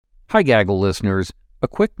Hi, Gaggle listeners. A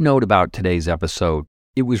quick note about today's episode.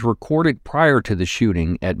 It was recorded prior to the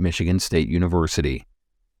shooting at Michigan State University.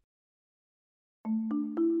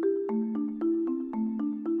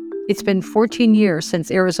 It's been 14 years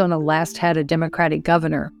since Arizona last had a Democratic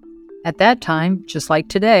governor. At that time, just like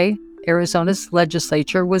today, Arizona's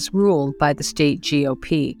legislature was ruled by the state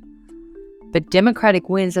GOP. But Democratic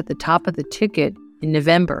wins at the top of the ticket in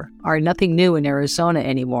November are nothing new in Arizona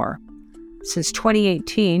anymore. Since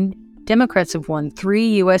 2018, Democrats have won 3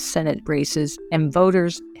 U.S. Senate races, and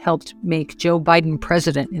voters helped make Joe Biden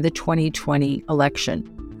president in the 2020 election.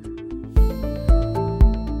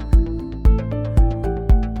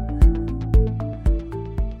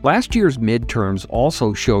 Last year's midterms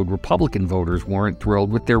also showed Republican voters weren't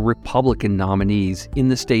thrilled with their Republican nominees in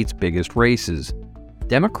the state's biggest races.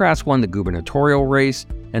 Democrats won the gubernatorial race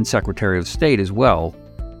and Secretary of State as well,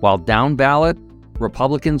 while down ballot,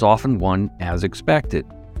 Republicans often won as expected.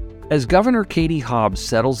 As Governor Katie Hobbs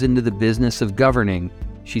settles into the business of governing,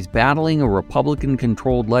 she's battling a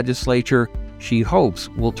Republican-controlled legislature she hopes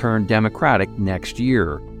will turn Democratic next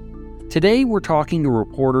year. Today, we're talking to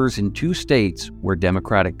reporters in 2 states where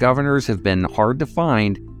Democratic governors have been hard to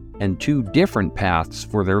find and 2 different paths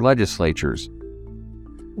for their legislatures.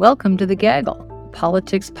 Welcome to The Gaggle, a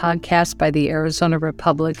politics podcast by the Arizona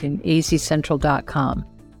Republic and azcentral.com.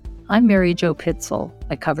 I'm Mary Jo Pitzel.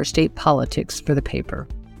 I cover state politics for the paper.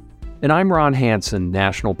 And I'm Ron Hansen,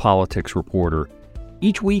 national politics reporter.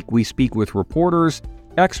 Each week, we speak with reporters,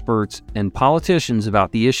 experts, and politicians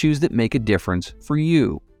about the issues that make a difference for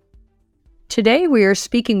you. Today, we are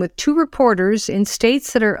speaking with 2 reporters in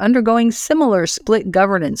states that are undergoing similar split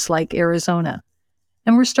governance like Arizona.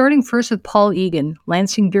 And we're starting first with Paul Egan,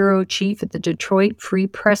 Lansing Bureau Chief at the Detroit Free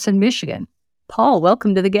Press in Michigan. Paul,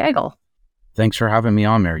 welcome to The Gaggle. Thanks for having me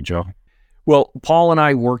on, Mary Jo. Well, Paul and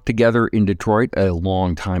I worked together in Detroit a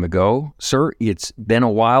long time ago. Sir, it's been a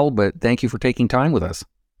while, but thank you for taking time with us.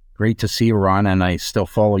 Great to see you, Ron, and I still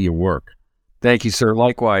follow your work. Thank you, sir.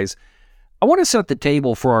 Likewise. I want to set the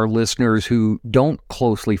table for our listeners who don't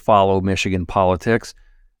closely follow Michigan politics.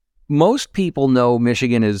 Most people know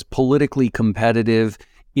Michigan is politically competitive.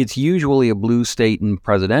 It's usually a blue state in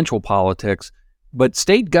presidential politics, but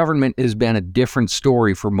state government has been a different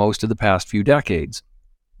story for most of the past few decades.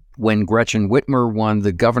 When Gretchen Whitmer won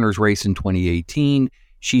the governor's race in 2018,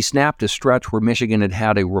 she snapped a stretch where Michigan had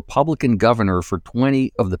had a Republican governor for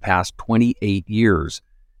 20 of the past 28 years.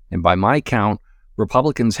 And by my count,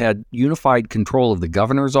 Republicans had unified control of the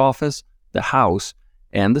governor's office, the House,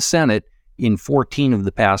 and the Senate in 14 of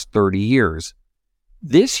the past 30 years.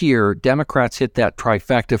 This year, Democrats hit that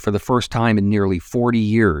trifecta for the first time in nearly 40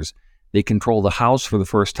 years. They control the House for the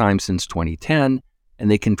first time since 2010,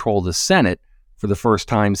 and they control the Senate for the first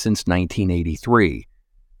time since 1983.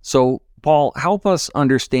 So, Paul, help us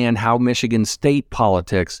understand how Michigan state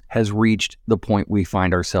politics has reached the point we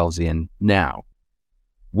find ourselves in now.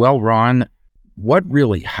 Well, Ron, what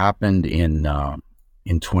really happened in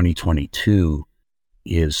 2022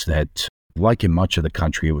 is that, like in much of the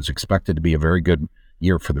country, it was expected to be a very good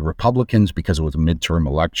year for the Republicans because it was a midterm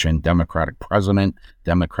election, Democratic president,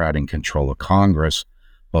 Democrat in control of Congress.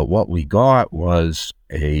 But what we got was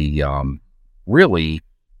a really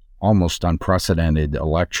almost unprecedented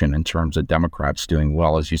election in terms of Democrats doing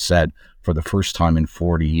well. As you said, for the first time in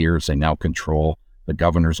 40 years, they now control the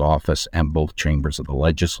governor's office and both chambers of the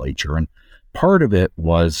legislature. And part of it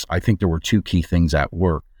was, I think there were 2 key things at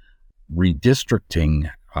work.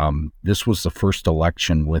 Redistricting, this was the first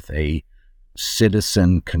election with a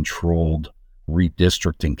citizen-controlled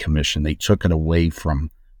redistricting commission. They took it away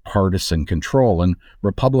from partisan control, and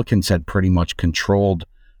Republicans had pretty much controlled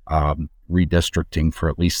redistricting for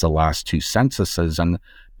at least the last 2 censuses. And,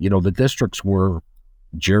 the districts were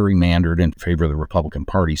gerrymandered in favor of the Republican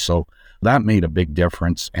Party. So that made a big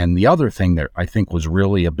difference. And the other thing that I think was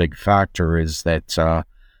really a big factor is that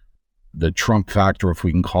the Trump factor, if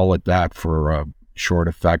we can call it that for a short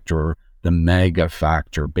effect, or the MAGA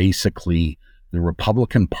factor, basically the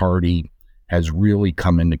Republican Party has really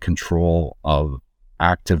come into control of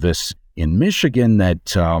activists in Michigan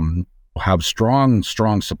that have strong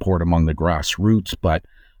support among the grassroots, but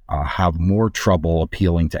have more trouble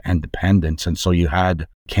appealing to independents. And so you had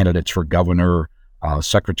candidates for governor,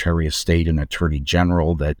 Secretary of State, and Attorney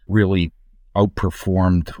General that really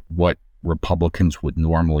outperformed what Republicans would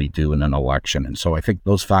normally do in an election. And so I think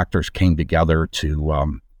those factors came together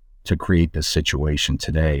to create this situation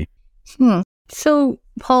today. So,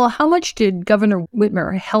 Paul, how much did Governor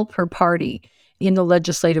Whitmer help her party in the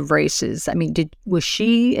legislative races? I mean, was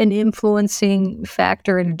she an influencing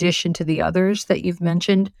factor in addition to the others that you've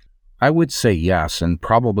mentioned? I would say yes, and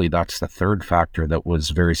probably that's the third factor that was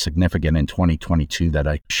very significant in 2022 that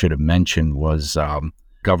I should have mentioned was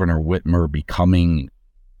Governor Whitmer becoming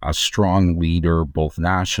a strong leader both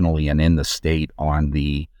nationally and in the state on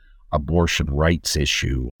the abortion rights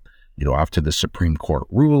issue. After the Supreme Court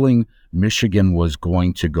ruling, Michigan was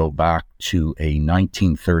going to go back to a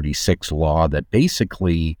 1936 law that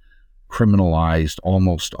basically criminalized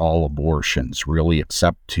almost all abortions, really,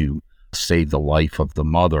 except to save the life of the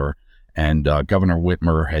mother. And Governor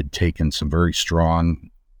Whitmer had taken some very strong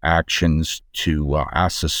actions to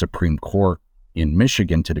ask the Supreme Court in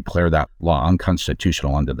Michigan to declare that law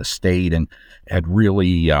unconstitutional under the state, and had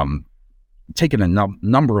really taken a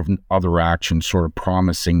number of other actions, sort of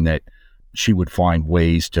promising that she would find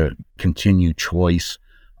ways to continue choice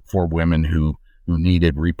for women who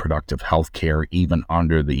needed reproductive health care, even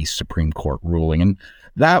under the Supreme Court ruling. And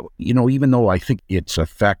that, even though I think its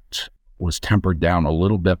effect was tempered down a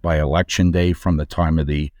little bit by Election Day from the time of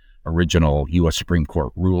the original U.S. Supreme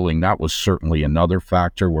Court ruling, that was certainly another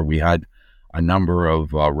factor where we had a number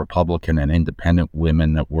of Republican and independent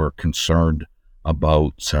women that were concerned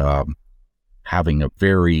about having a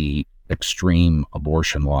very extreme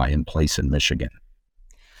abortion law in place in Michigan.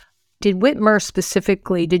 Did Whitmer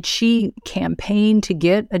specifically, did she campaign to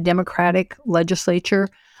get a Democratic legislature?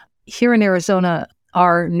 Here in Arizona,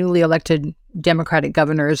 our newly elected Democratic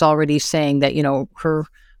governor is already saying that,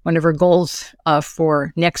 one of her goals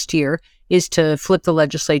for next year is to flip the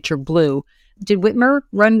legislature blue. Did Whitmer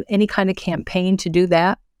run any kind of campaign to do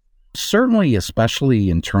that? Certainly, especially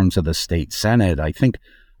in terms of the state Senate. I think,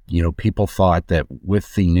 people thought that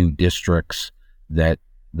with the new districts that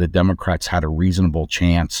the Democrats had a reasonable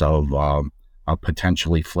chance of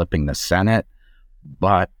potentially flipping the Senate.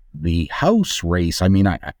 But the House race,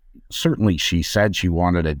 certainly she said she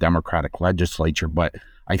wanted a Democratic legislature, but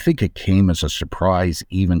I think it came as a surprise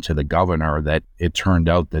even to the governor that it turned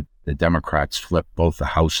out that the Democrats flipped both the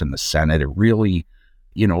House and the Senate. It really,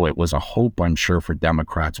 it was a hope, I'm sure, for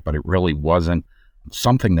Democrats, but it really wasn't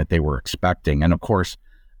something that they were expecting. And of course,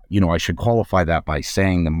 I should qualify that by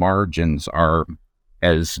saying the margins are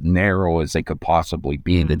as narrow as they could possibly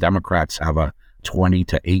be. The Democrats have a 20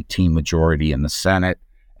 to 18 majority in the Senate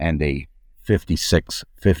and a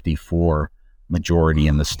 56-54 majority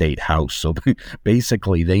in the state House. So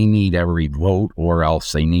basically they need every vote, or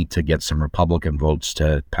else they need to get some Republican votes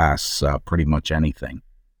to pass pretty much anything.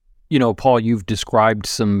 Paul, you've described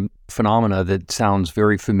some phenomena that sounds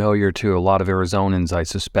very familiar to a lot of Arizonans, I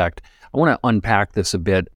suspect. I want to unpack this a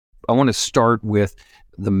bit. I want to start with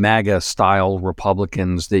the MAGA-style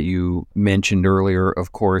Republicans that you mentioned earlier.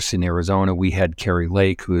 Of course, in Arizona, we had Carrie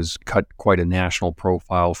Lake, who has cut quite a national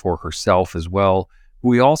profile for herself as well.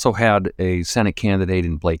 We also had a Senate candidate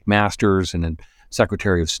in Blake Masters and a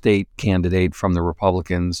Secretary of State candidate from the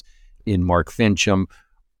Republicans in Mark Fincham,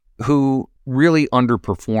 who really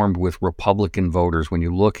underperformed with Republican voters. When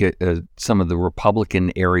you look at some of the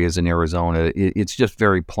Republican areas in Arizona, it's just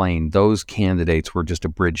very plain. Those candidates were just a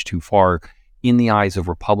bridge too far in the eyes of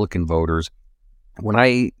Republican voters. When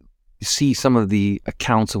I see some of the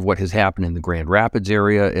accounts of what has happened in the Grand Rapids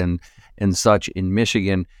area and such in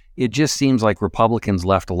Michigan, it just seems like Republicans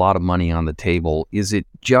left a lot of money on the table. Is it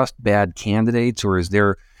just bad candidates, or is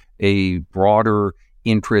there a broader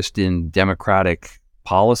interest in Democratic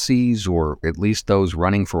policies, or at least those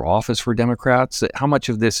running for office for Democrats? How much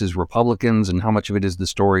of this is Republicans and how much of it is the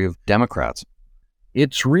story of Democrats?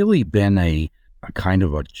 It's really been a kind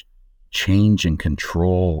of a change in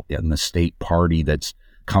control in the state party that's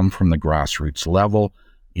come from the grassroots level.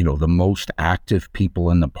 The most active people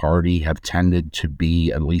in the party have tended to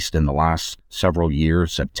be, at least in the last several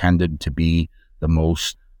years, have tended to be the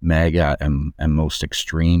most MAGA and most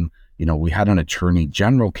extreme. We had an attorney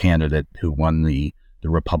general candidate who won the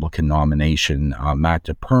Republican nomination, Matt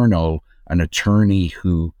DePerno, an attorney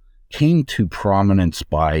who came to prominence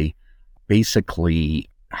by basically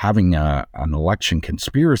having an election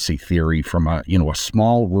conspiracy theory from a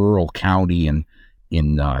small rural county in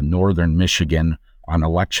northern Michigan on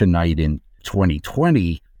election night in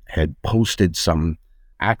 2020, had posted some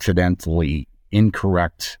accidentally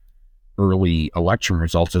incorrect early election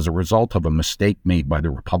results as a result of a mistake made by the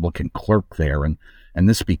Republican clerk there. And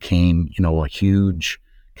this became, a huge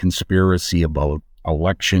conspiracy about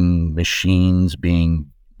election machines being,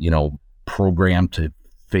 programmed to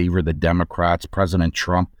favor the Democrats. President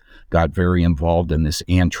Trump got very involved in this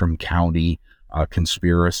Antrim County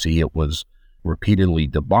conspiracy. It was repeatedly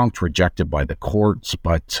debunked, rejected by the courts,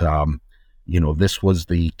 but, this was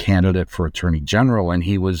the candidate for attorney general, and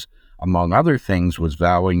he was, among other things, was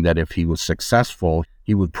vowing that if he was successful,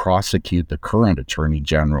 he would prosecute the current attorney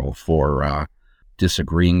general for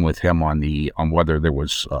disagreeing with him on whether there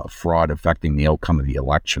was fraud affecting the outcome of the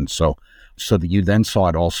election. So that you then saw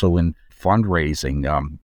it also in fundraising.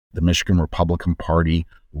 The Michigan Republican Party,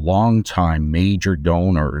 longtime major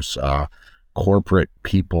donors, corporate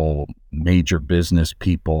people, major business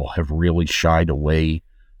people have really shied away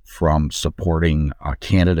from supporting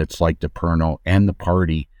candidates like DePerno and the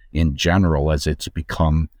party in general, as it's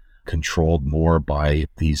become controlled more by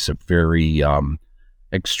these very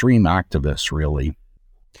extreme activists, really.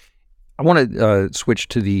 I want to switch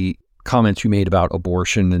to the comments you made about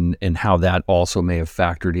abortion and how that also may have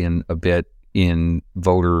factored in a bit in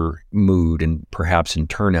voter mood and perhaps in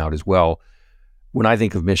turnout as well. When I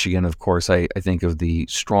think of Michigan, of course, I think of the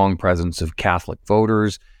strong presence of Catholic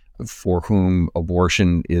voters for whom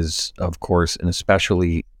abortion is, of course, an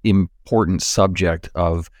especially important subject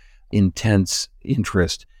of intense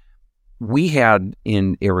interest. We had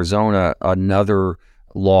in Arizona another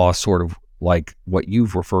law sort of like what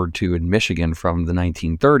you've referred to in Michigan from the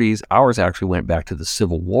 1930s. Ours actually went back to the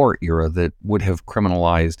Civil War era that would have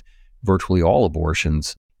criminalized virtually all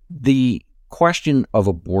abortions. The question of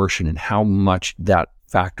abortion and how much that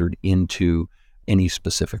factored into any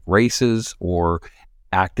specific races or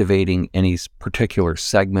activating any particular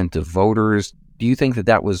segment of voters, do you think that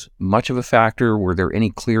that was much of a factor? Were there any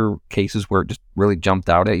clear cases where it just really jumped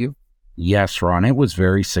out at you? Yes, Ron, it was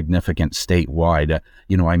very significant statewide.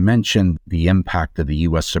 I mentioned the impact of the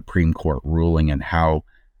U.S. Supreme Court ruling and how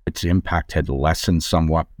its impact had lessened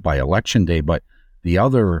somewhat by Election Day. But the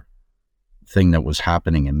other thing that was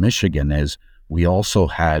happening in Michigan is we also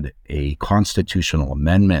had a constitutional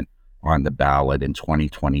amendment on the ballot in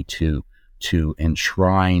 2022 to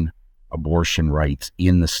enshrine abortion rights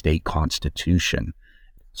in the state constitution.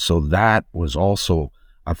 So that was also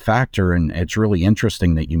a factor. And it's really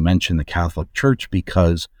interesting that you mentioned the Catholic Church,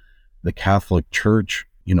 because the Catholic Church,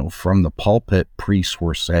 from the pulpit, priests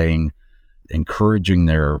were saying, encouraging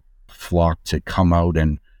their flock to come out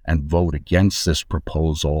and vote against this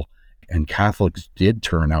proposal. And Catholics did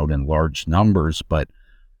turn out in large numbers, but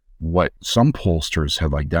what some pollsters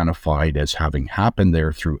have identified as having happened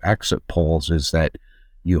there through exit polls is that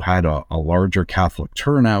you had a larger Catholic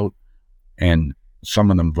turnout, and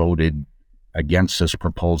some of them voted against this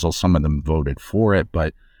proposal, some of them voted for it,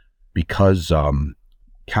 but because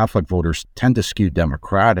Catholic voters tend to skew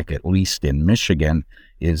Democratic, at least in Michigan,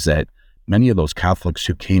 is that many of those Catholics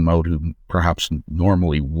who came out, who perhaps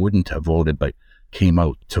normally wouldn't have voted, but came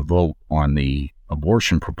out to vote on the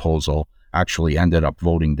abortion proposal, actually ended up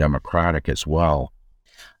voting Democratic as well.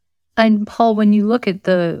 And Paul, when you look at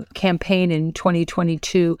the campaign in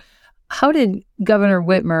 2022, how did Governor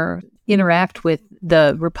Whitmer interact with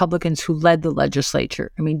the Republicans who led the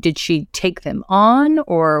legislature? I mean, did she take them on,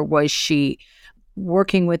 or was she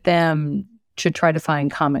working with them to try to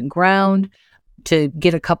find common ground, to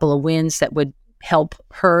get a couple of wins that would help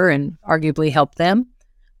her and arguably help them?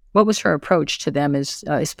 What was her approach to them,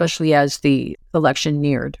 especially as the election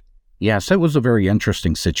neared? Yes, it was a very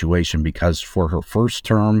interesting situation because for her first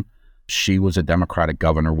term, she was a Democratic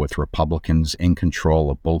governor with Republicans in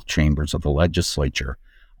control of both chambers of the legislature.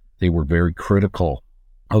 They were very critical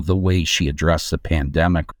of the way she addressed the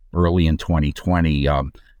pandemic. Early in 2020,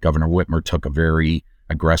 Governor Whitmer took a very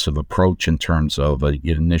aggressive approach in terms of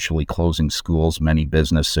initially closing schools, many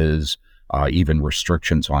businesses, even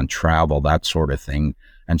restrictions on travel, that sort of thing.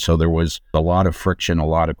 And so there was a lot of friction, a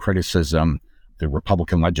lot of criticism. The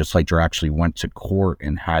Republican legislature actually went to court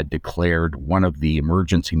and had declared one of the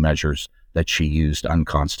emergency measures that she used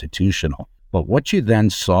unconstitutional. But what you then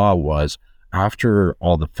saw was, after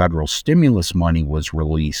all the federal stimulus money was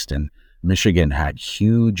released and Michigan had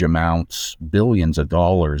huge amounts, billions of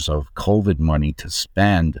dollars of COVID money to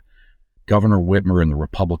spend, Governor Whitmer and the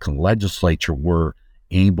Republican legislature were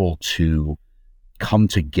able to come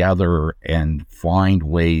together and find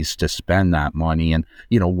ways to spend that money. And,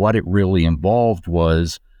 what it really involved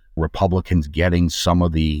was Republicans getting some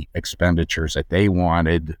of the expenditures that they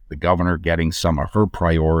wanted, the governor getting some of her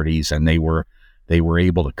priorities, and they were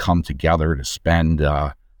able to come together to spend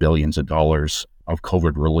billions of dollars of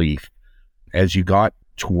COVID relief. As you got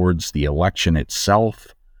towards the election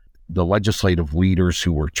itself, the legislative leaders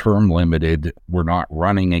who were term limited were not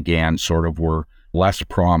running again, sort of were less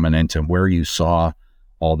prominent, and where you saw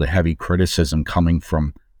all the heavy criticism coming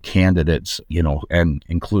from candidates, and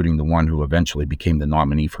including the one who eventually became the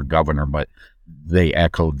nominee for governor, but they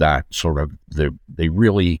echoed that sort of, they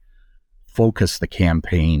really focused the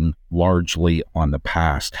campaign largely on the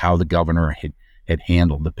past, how the governor had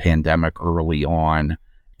handled the pandemic early on.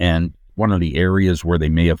 And one of the areas where they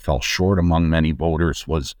may have fell short among many voters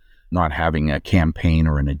was not having a campaign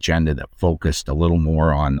or an agenda that focused a little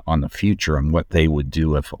more on the future and what they would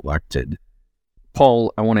do if elected.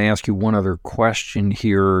 Paul, I want to ask you one other question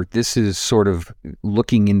here. This is sort of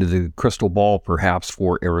looking into the crystal ball, perhaps,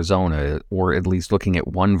 for Arizona, or at least looking at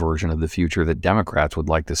one version of the future that Democrats would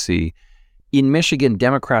like to see. In Michigan,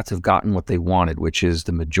 Democrats have gotten what they wanted, which is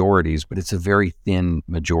the majorities, but it's a very thin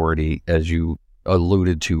majority, as you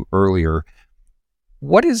alluded to earlier.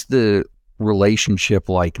 What is the relationship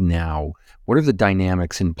like now? What are the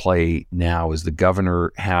dynamics in play now as the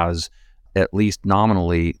governor has, at least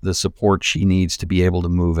nominally, the support she needs to be able to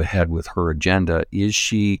move ahead with her agenda? Is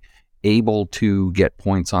she able to get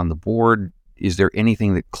points on the board? Is there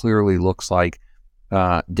anything that clearly looks like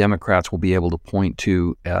Democrats will be able to point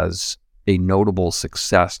to as a notable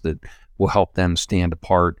success that will help them stand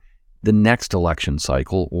apart the next election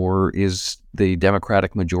cycle, or is the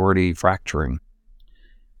Democratic majority fracturing?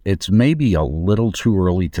 It's maybe a little too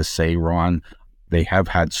early to say, Ron. They have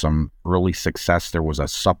had some early success. There was a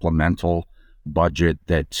supplemental budget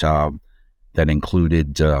that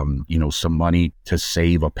included, some money to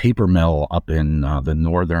save a paper mill up in the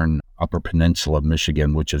northern Upper Peninsula of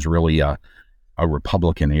Michigan, which is really a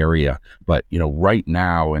Republican area. But, right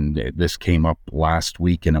now, and this came up last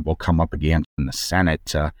week and it will come up again in the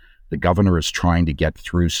Senate, the governor is trying to get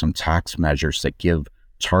through some tax measures that give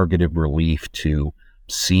targeted relief to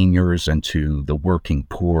seniors and to the working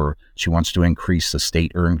poor. She wants to increase the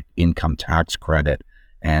state earned income tax credit,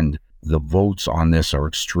 and the votes on this are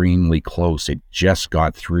extremely close. It just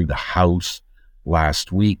got through the House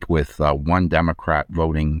last week with one Democrat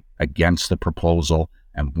voting against the proposal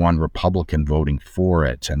and one Republican voting for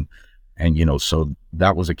it. And so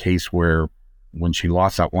that was a case where when she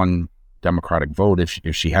lost that one Democratic vote,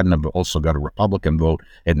 if she hadn't have also got a Republican vote,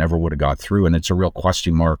 it never would have got through. And it's a real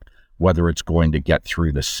question mark whether it's going to get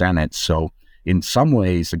through the Senate. So in some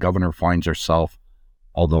ways, the governor finds herself,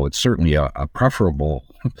 although it's certainly a preferable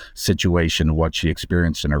situation to what she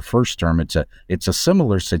experienced in her first term, it's a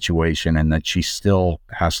similar situation in that she still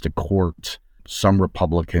has to court some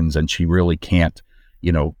Republicans, and she really can't,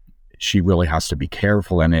 she really has to be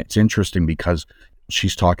careful. And it's interesting because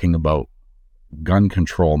she's talking about gun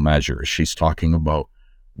control measures. She's talking about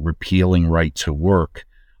repealing right to work.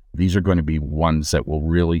 These are going to be ones that will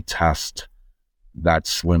really test that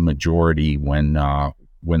slim majority when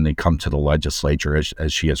they come to the legislature,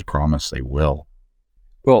 as she has promised they will.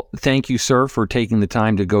 Well, thank you, sir, for taking the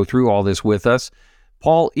time to go through all this with us.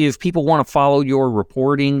 Paul, if people want to follow your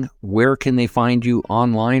reporting, where can they find you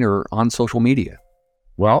online or on social media?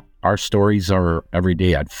 Well, our stories are every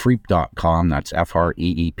day at freep.com. That's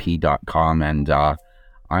FREEP.com. And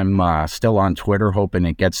I'm still on Twitter, hoping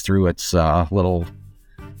it gets through its little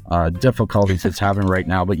difficulties it's having right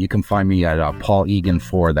now. But you can find me at Paul Egan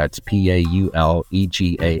 4. That's PAULEGAN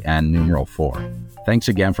numeral 4. Thanks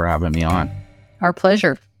again for having me on. Our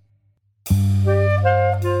pleasure.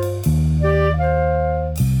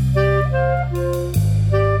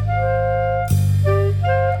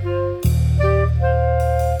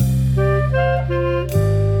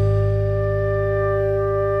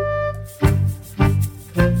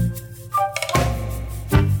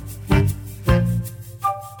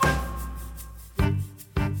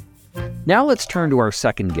 Now let's turn to our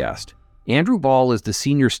second guest. Andrew Ball is the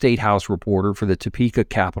senior State House reporter for the Topeka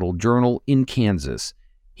Capital Journal in Kansas.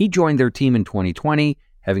 He joined their team in 2020,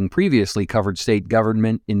 having previously covered state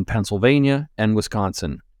government in Pennsylvania and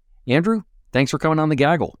Wisconsin. Andrew, thanks for coming on The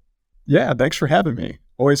Gaggle. Yeah, thanks for having me.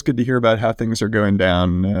 Always good to hear about how things are going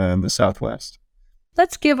down in the Southwest.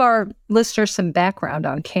 Let's give our listeners some background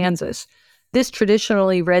on Kansas. This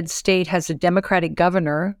traditionally red state has a Democratic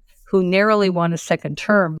governor who narrowly won a second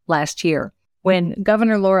term last year. When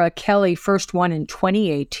Governor Laura Kelly first won in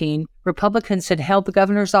 2018, Republicans had held the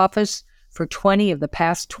governor's office for 20 of the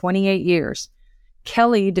past 28 years.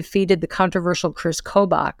 Kelly defeated the controversial Chris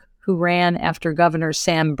Kobach, who ran after Governor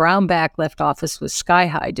Sam Brownback left office with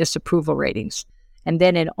sky-high disapproval ratings. And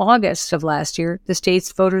then in August of last year, the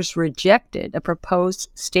state's voters rejected a proposed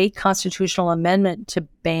state constitutional amendment to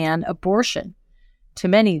ban abortion. To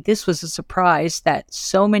many, this was a surprise that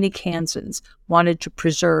so many Kansans wanted to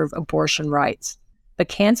preserve abortion rights. But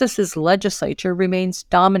Kansas's legislature remains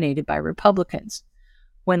dominated by Republicans.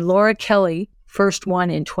 When Laura Kelly first won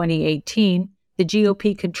in 2018, the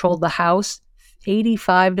GOP controlled the House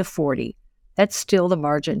 85-40. That's still the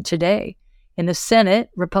margin today. In the Senate,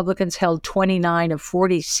 Republicans held 29 of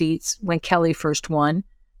 40 seats when Kelly first won.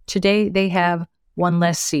 Today, they have one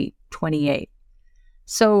less seat, 28.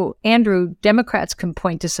 So, Andrew, Democrats can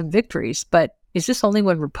point to some victories, but is this only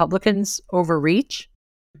when Republicans overreach?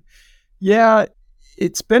 Yeah,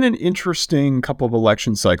 It's been an interesting couple of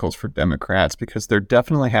election cycles for Democrats because there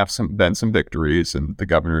definitely have been some victories, and the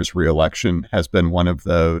governor's reelection has been one of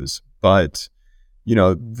those. But,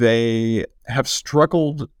 they have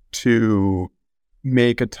struggled to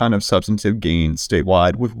make a ton of substantive gains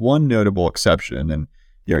statewide, with one notable exception. And,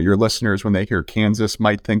 your listeners, when they hear Kansas,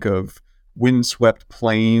 might think of windswept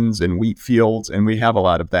plains and wheat fields, and we have a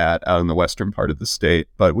lot of that out in the western part of the state.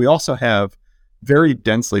 But we also have very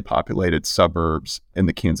densely populated suburbs in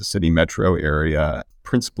the Kansas City metro area,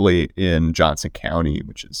 principally in Johnson County,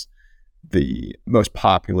 which is the most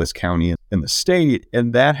populous county in the state.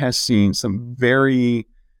 And that has seen some very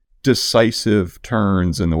decisive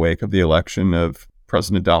turns in the wake of the election of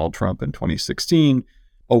President Donald Trump in 2016,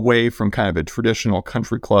 away from kind of a traditional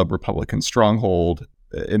country club Republican stronghold.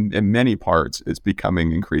 In many parts, it's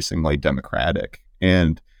becoming increasingly Democratic.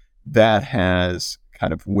 And that has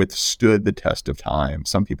kind of withstood the test of time.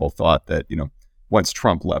 Some people thought that, once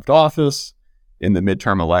Trump left office in the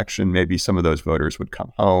midterm election, maybe some of those voters would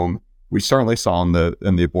come home. We certainly saw in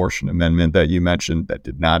the abortion amendment that you mentioned that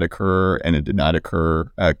did not occur, and it did not occur.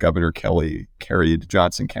 Governor Kelly carried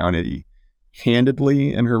Johnson County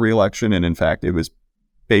handedly in her reelection, and in fact, it was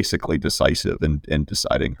basically decisive in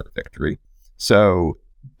deciding her victory. So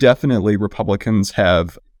definitely Republicans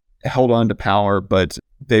have held on to power, but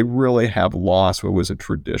they really have lost what was a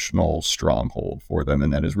traditional stronghold for them,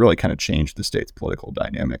 and that has really kind of changed the state's political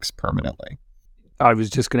dynamics permanently. I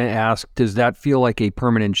was just going to ask, does that feel like a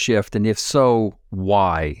permanent shift? And if so,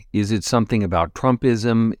 why? Is it something about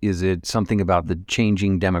Trumpism? Is it something about the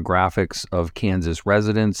changing demographics of Kansas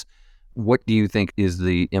residents? What do you think is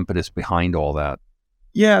the impetus behind all that?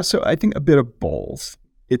 Yeah, so I think a bit of both.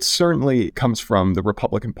 It certainly comes from the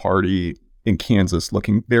Republican Party in Kansas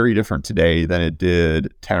looking very different today than it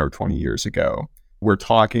did 10 or 20 years ago. We're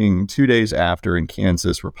talking 2 days after in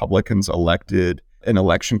Kansas, Republicans elected an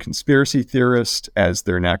election conspiracy theorist as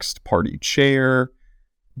their next party chair.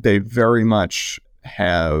 They very much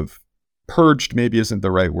have purged, maybe isn't the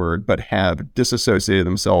right word, but have disassociated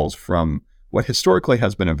themselves from what historically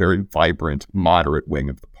has been a very vibrant, moderate wing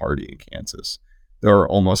of the party in Kansas. There are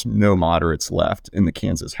almost no moderates left in the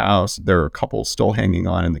Kansas House. There are a couple still hanging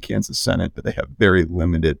on in the Kansas Senate, but they have very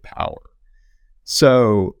limited power.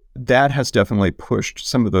 So that has definitely pushed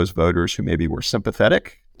some of those voters who maybe were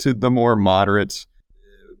sympathetic to the more moderate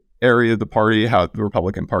area of the party, how the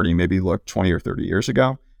Republican Party maybe looked 20 or 30 years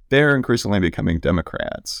ago. They're increasingly becoming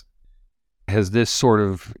Democrats. Has this sort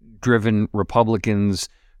of driven Republicans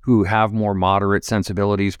who have more moderate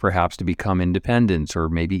sensibilities perhaps to become independents or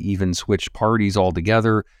maybe even switch parties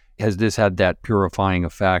altogether? Has this had that purifying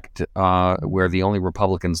effect where the only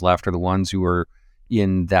Republicans left are the ones who are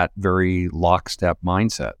in that very lockstep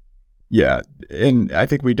mindset? Yeah, and I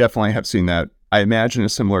think we definitely have seen that. I imagine a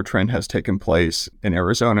similar trend has taken place in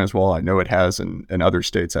Arizona as well. I know it has in other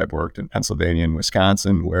states I've worked in, Pennsylvania and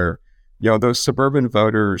Wisconsin, where, those suburban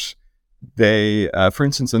voters, they, for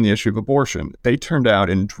instance, on the issue of abortion, they turned out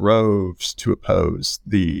in droves to oppose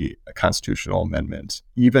the constitutional amendment.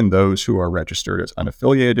 Even those who are registered as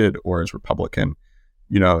unaffiliated or as Republican,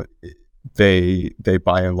 they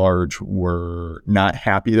by and large were not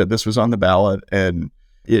happy that this was on the ballot. And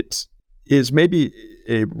it is maybe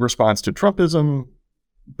a response to Trumpism,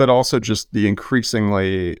 but also just the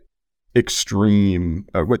increasingly extreme,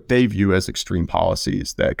 what they view as extreme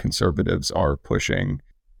policies that conservatives are pushing,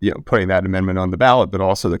 putting that amendment on the ballot, but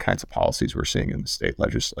also the kinds of policies we're seeing in the state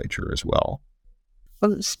legislature as well.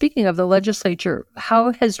 Well, speaking of the legislature,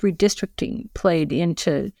 how has redistricting played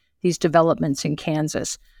into these developments in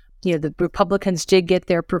Kansas? The Republicans did get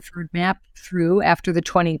their preferred map through after the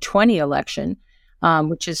 2020 election,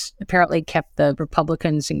 which has apparently kept the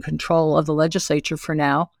Republicans in control of the legislature for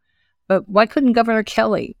now. But why couldn't Governor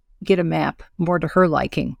Kelly get a map more to her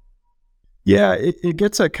liking? Yeah, it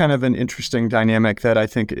gets a kind of an interesting dynamic that I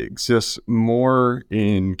think exists more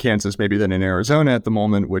in Kansas maybe than in Arizona at the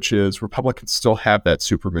moment, which is Republicans still have that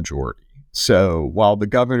supermajority. So while the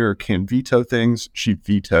governor can veto things, she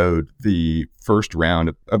vetoed the first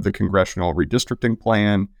round of the congressional redistricting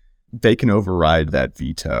plan. They can override that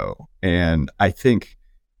veto. And I think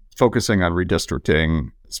focusing on redistricting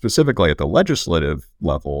specifically at the legislative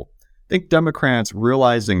level, I think Democrats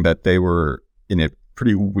realizing that they were in a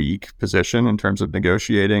pretty weak position in terms of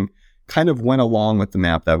negotiating kind of went along with the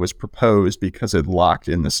map that was proposed because it locked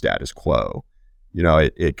in the status quo.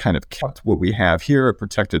 It kind of kept what we have here. It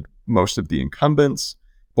protected most of the incumbents,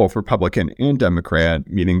 both Republican and Democrat,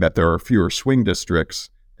 meaning that there are fewer swing districts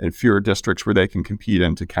and fewer districts where they can compete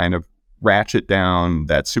in to kind of ratchet down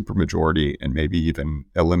that supermajority and maybe even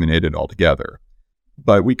eliminate it altogether.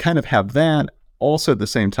 But we kind of have that also at the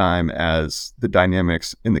same time as the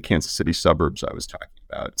dynamics in the Kansas City suburbs I was talking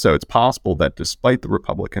about. So it's possible that despite the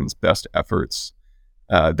Republicans' best efforts,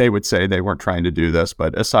 they would say they weren't trying to do this,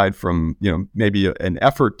 but aside from, maybe an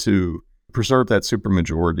effort to preserve that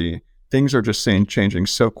supermajority, things are just changing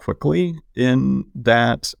so quickly in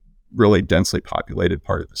that really densely populated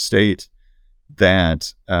part of the state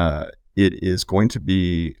that it is going to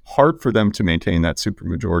be hard for them to maintain that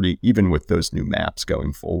supermajority, even with those new maps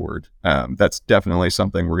going forward. That's definitely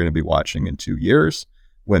something we're going to be watching in 2 years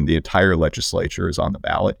when the entire legislature is on the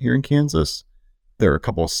ballot here in Kansas. There are a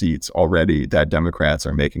couple of seats already that Democrats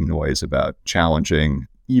are making noise about challenging,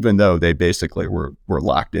 even though they basically were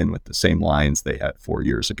locked in with the same lines they had 4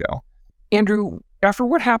 years ago. Andrew, after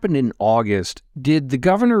what happened in August, did the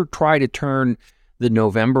governor try to turn the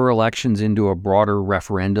November elections into a broader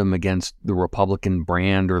referendum against the Republican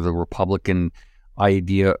brand or the Republican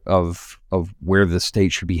idea of where the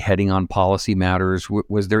state should be heading on policy matters?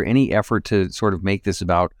 Was there any effort to sort of make this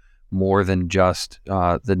about more than just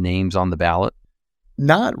the names on the ballot?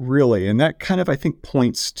 Not really. And that kind of, I think,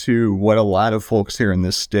 points to what a lot of folks here in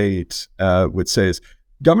this state would say is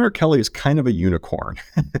Governor Kelly is kind of a unicorn.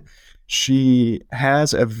 She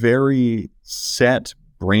has a very set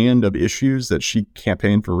brand of issues that she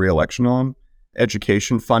campaigned for re-election on.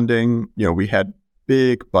 Education funding, we had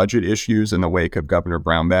big budget issues in the wake of Governor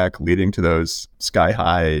Brownback, leading to those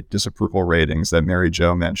sky-high disapproval ratings that Mary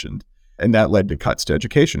Jo mentioned. And that led to cuts to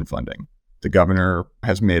education funding. The governor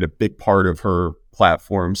has made a big part of her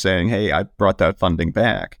platform saying, hey, I brought that funding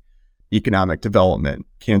back. Economic development.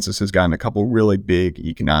 Kansas has gotten a couple really big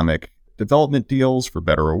economic development deals, for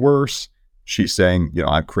better or worse. She's saying,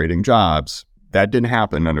 I'm creating jobs. That didn't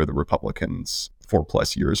happen under the Republicans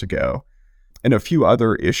 4+ years ago. And a few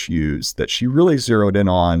other issues that she really zeroed in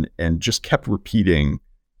on and just kept repeating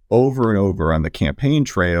over and over on the campaign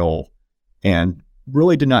trail, and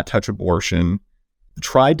really did not touch abortion.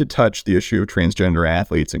 Tried to touch the issue of transgender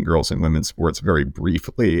athletes and girls and women's sports very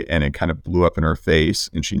briefly, and it kind of blew up in her face,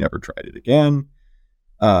 and she never tried it again.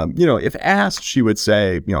 If asked, she would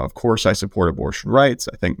say, of course I support abortion rights.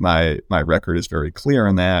 I think my record is very clear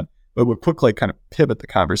on that, but would quickly kind of pivot the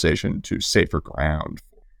conversation to safer ground.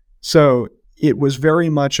 So it was very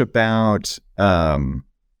much about,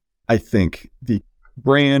 I think, the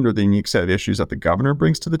brand or the unique set of issues that the governor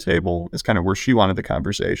brings to the table is kind of where she wanted the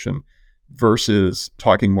conversation, versus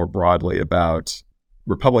talking more broadly about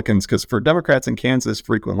Republicans. Because for Democrats in Kansas,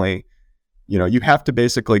 frequently, you have to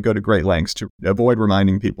basically go to great lengths to avoid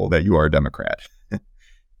reminding people that you are a Democrat.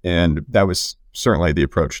 And that was certainly the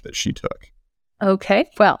approach that she took. Okay,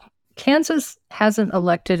 well, Kansas hasn't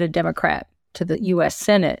elected a Democrat to the U.S.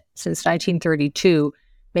 Senate since 1932,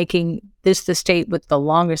 making this the state with the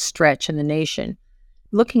longest stretch in the nation.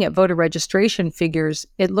 Looking at voter registration figures,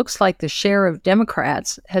 it looks like the share of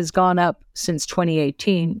Democrats has gone up since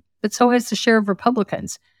 2018, but so has the share of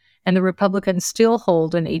Republicans. And the Republicans still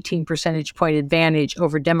hold an 18 percentage point advantage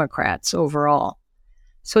over Democrats overall.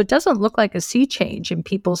 So it doesn't look like a sea change in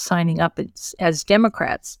people signing up as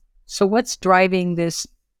Democrats. So what's driving this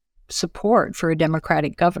support for a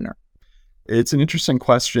Democratic governor? It's an interesting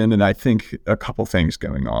question, and I think a couple things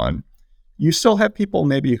going on. You still have people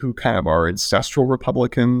maybe who kind of are ancestral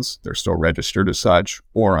Republicans. They're still registered as such,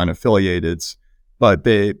 or unaffiliated, but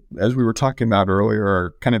they, as we were talking about earlier,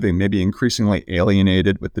 are kind of maybe increasingly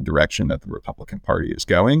alienated with the direction that the Republican Party is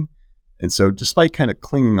going. And so despite kind of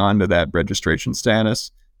clinging on to that registration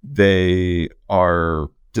status, they are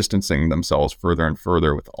distancing themselves further and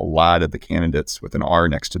further with a lot of the candidates with an R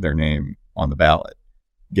next to their name on the ballot.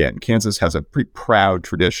 Again, Kansas has a pretty proud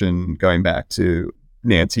tradition going back to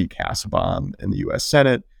Nancy Kassebaum in the U.S.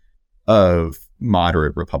 Senate of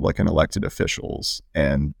moderate Republican elected officials,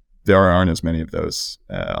 and there aren't as many of those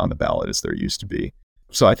on the ballot as there used to be.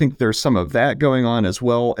 So I think there's some of that going on as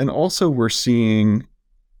well. And also we're seeing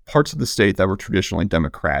parts of the state that were traditionally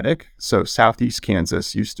Democratic. So Southeast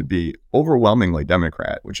Kansas used to be overwhelmingly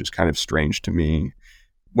Democrat, which is kind of strange to me.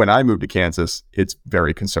 When I moved to Kansas, it's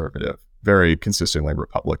very conservative, very consistently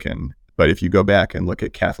Republican. But if you go back and look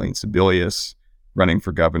at Kathleen Sebelius running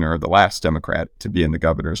for governor, the last Democrat to be in the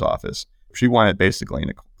governor's office, she won it basically in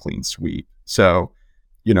a clean sweep. So,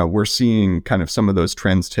 we're seeing kind of some of those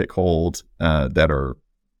trends take hold that are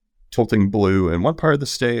tilting blue in one part of the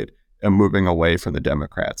state and moving away from the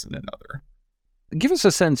Democrats in another. Give us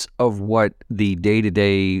a sense of what the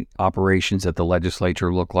day-to-day operations at the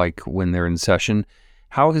legislature look like when they're in session.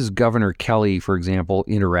 How has Governor Kelly, for example,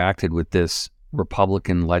 interacted with this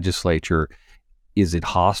Republican legislature? Is it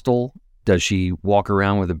hostile? Does she walk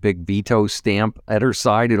around with a big veto stamp at her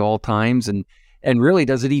side at all times? And really,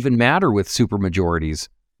 does it even matter with supermajorities?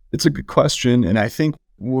 It's a good question, and I think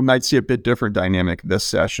we might see a bit different dynamic this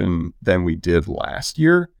session than we did last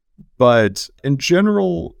year. But in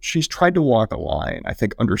general, she's tried to walk a line. I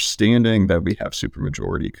think understanding that we have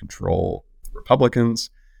supermajority control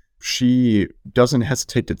Republicans, she doesn't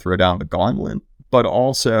hesitate to throw down the gauntlet, but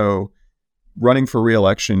also running for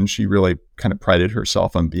re-election, she really kind of prided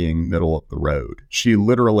herself on being middle of the road. She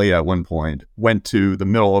literally at one point went to the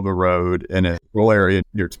middle of the road in a rural area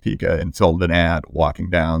near Topeka and filmed an ad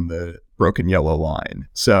walking down the broken yellow line.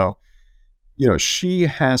 So, she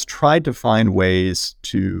has tried to find ways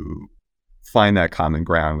to find that common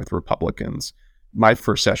ground with Republicans. My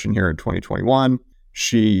first session here in 2021,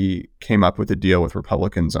 she came up with a deal with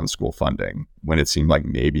Republicans on school funding when it seemed like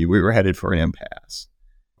maybe we were headed for an impasse.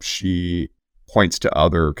 She points to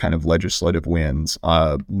other kind of legislative wins,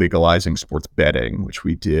 legalizing sports betting, which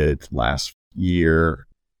we did last year.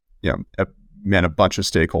 It meant a bunch of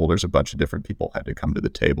stakeholders, a bunch of different people had to come to the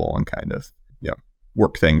table and kind of,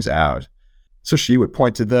 work things out. So she would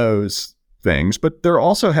point to those things, but there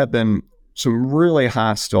also have been some really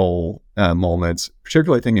hostile moments,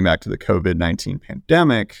 particularly thinking back to the COVID-19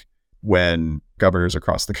 pandemic, when governors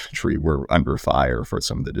across the country were under fire for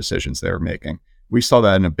some of the decisions they were making. We saw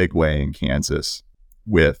that in a big way in Kansas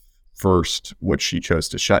with first what she chose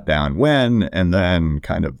to shut down when, and then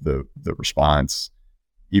kind of the response,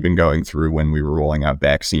 even going through when we were rolling out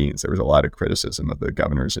vaccines. There was a lot of criticism of the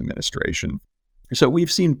governor's administration. So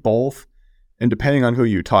we've seen both. And depending on who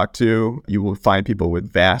you talk to, you will find people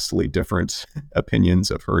with vastly different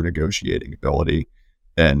opinions of her negotiating ability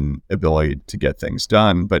and ability to get things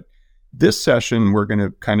done. But this session, we're going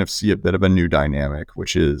to kind of see a bit of a new dynamic,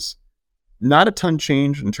 which is not a ton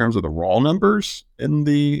change in terms of the raw numbers in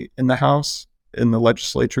the House, in the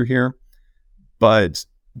legislature here, but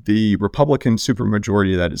the Republican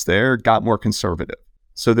supermajority that is there got more conservative.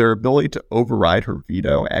 So their ability to override her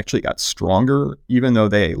veto actually got stronger, even though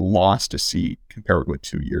they lost a seat compared with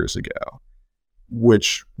 2 years ago,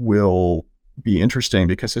 which will be interesting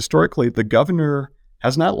because historically the governor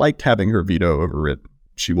has not liked having her veto overridden.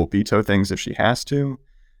 She will veto things if she has to,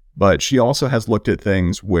 but she also has looked at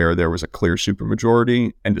things where there was a clear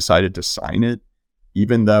supermajority and decided to sign it,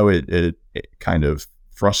 even though it kind of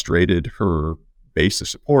frustrated her base of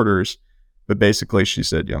supporters. But basically she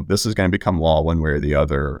said, this is going to become law one way or the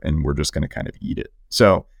other, and we're just going to kind of eat it.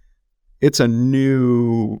 So it's a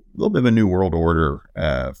little bit of a new world order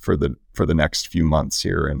for the next few months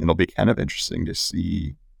here. And it'll be kind of interesting to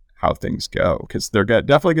see how things go, because they're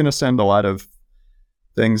definitely going to send a lot of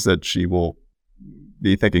things that she will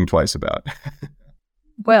be thinking twice about.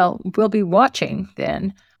 Well, we'll be watching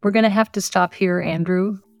then. We're going to have to stop here,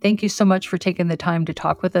 Andrew. Thank you so much for taking the time to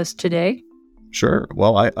talk with us today. Sure.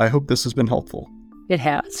 Well, I hope this has been helpful. It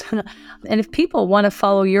has. And if people want to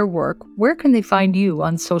follow your work, where can they find you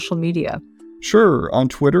on social media? Sure. On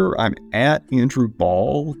Twitter, I'm at Andrew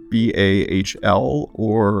Bahl, Bahl,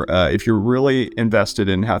 or if you're really invested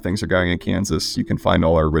in how things are going in Kansas, you can find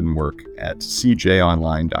all our written work at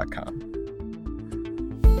cjonline.com.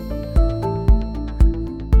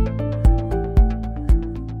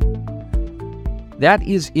 That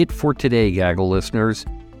is it for today, Gaggle listeners.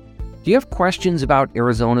 Do you have questions about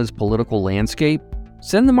Arizona's political landscape?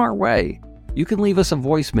 Send them our way. You can leave us a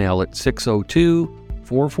voicemail at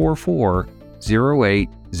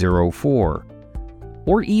 602-444-0804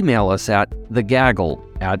 or email us at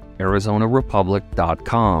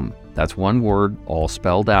thegaggle@arizonarepublic.com. That's one word, all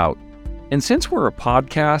spelled out. And since we're a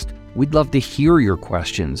podcast, we'd love to hear your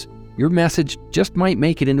questions. Your message just might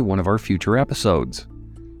make it into one of our future episodes.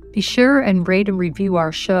 Be sure and rate and review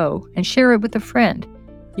our show and share it with a friend.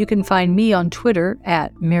 You can find me on Twitter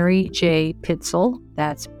at Mary J. Pitzel.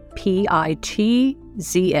 That's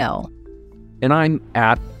Pitzl. And I'm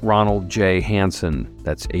at Ronald J. Hansen.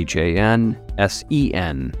 That's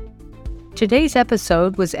Hansen. Today's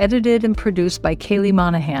episode was edited and produced by Kaylee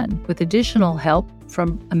Monahan with additional help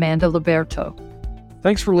from Amanda Liberto.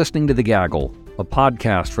 Thanks for listening to The Gaggle, a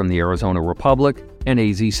podcast from the Arizona Republic and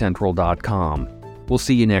azcentral.com. We'll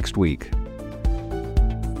see you next week.